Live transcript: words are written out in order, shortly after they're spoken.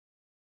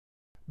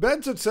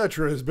Beds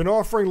Etc. has been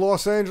offering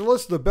Los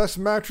Angeles the best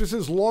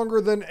mattresses longer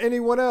than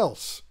anyone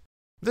else.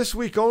 This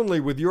week only,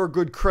 with your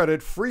good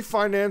credit, free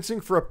financing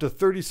for up to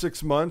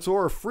 36 months,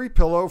 or a free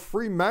pillow,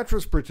 free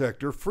mattress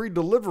protector, free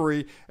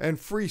delivery, and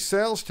free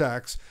sales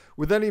tax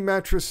with any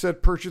mattress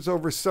set purchase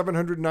over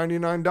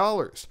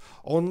 $799,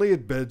 only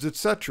at Beds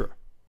Etc.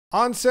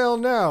 On sale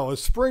now, a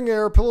Spring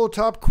Air Pillow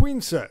Top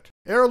Queen Set,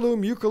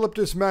 heirloom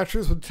eucalyptus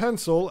mattress with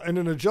tensile and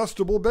an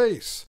adjustable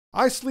base.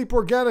 I Sleep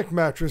Organic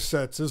mattress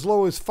sets as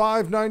low as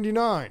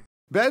 $5.99.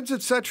 Beds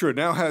Etc.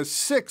 now has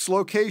 6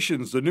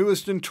 locations, the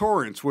newest in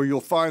Torrance, where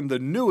you'll find the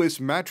newest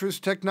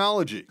mattress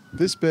technology.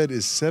 This bed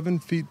is 7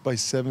 feet by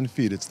 7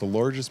 feet. It's the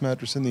largest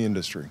mattress in the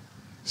industry.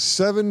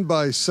 7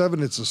 by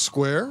 7, it's a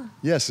square?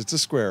 Yes, it's a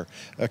square.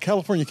 A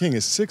California King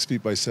is 6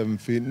 feet by 7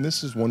 feet, and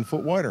this is 1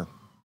 foot wider.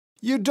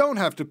 You don't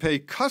have to pay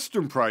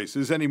custom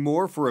prices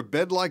anymore for a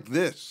bed like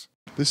this.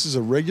 This is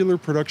a regular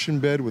production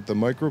bed with the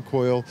micro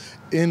coil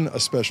in a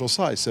special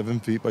size, 7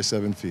 feet by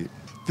 7 feet.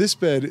 This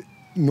bed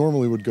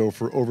normally would go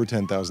for over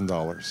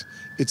 $10,000.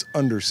 It's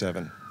under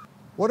 7.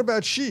 What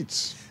about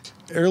sheets?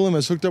 Heirloom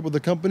has hooked up with the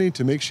company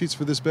to make sheets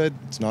for this bed.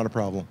 It's not a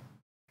problem.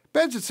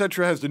 Beds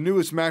Etc. has the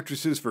newest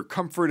mattresses for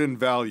comfort and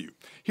value.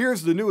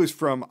 Here's the newest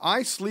from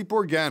I Sleep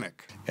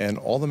Organic. And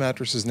all the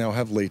mattresses now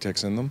have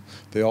latex in them.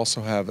 They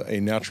also have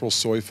a natural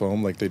soy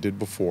foam like they did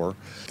before.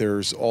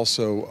 There's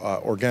also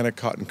organic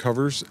cotton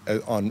covers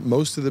on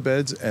most of the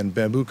beds and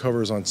bamboo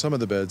covers on some of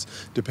the beds,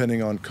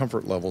 depending on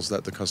comfort levels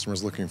that the customer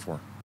is looking for.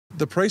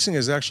 The pricing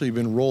has actually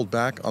been rolled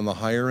back on the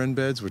higher end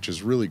beds, which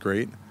is really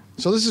great.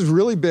 So this is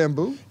really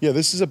bamboo? Yeah,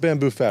 this is a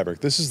bamboo fabric.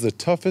 This is the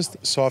toughest,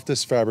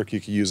 softest fabric you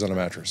can use on a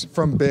mattress.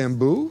 From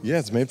bamboo? Yeah,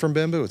 it's made from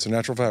bamboo. It's a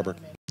natural fabric.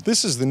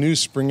 This is the new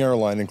Spring Air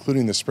line,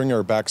 including the Spring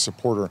Air back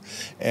supporter.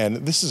 And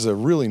this is a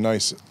really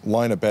nice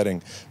line of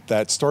bedding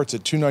that starts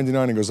at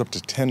 $299 and goes up to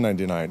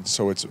 $1099.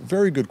 So it's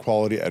very good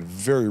quality at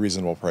very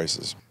reasonable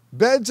prices.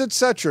 Beds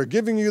Etc.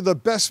 giving you the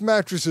best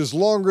mattresses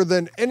longer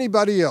than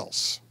anybody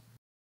else.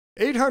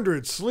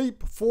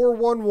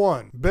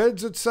 800-SLEEP-411,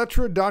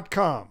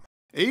 bedsetc.com.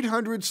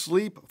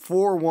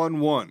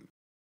 800-SLEEP-411.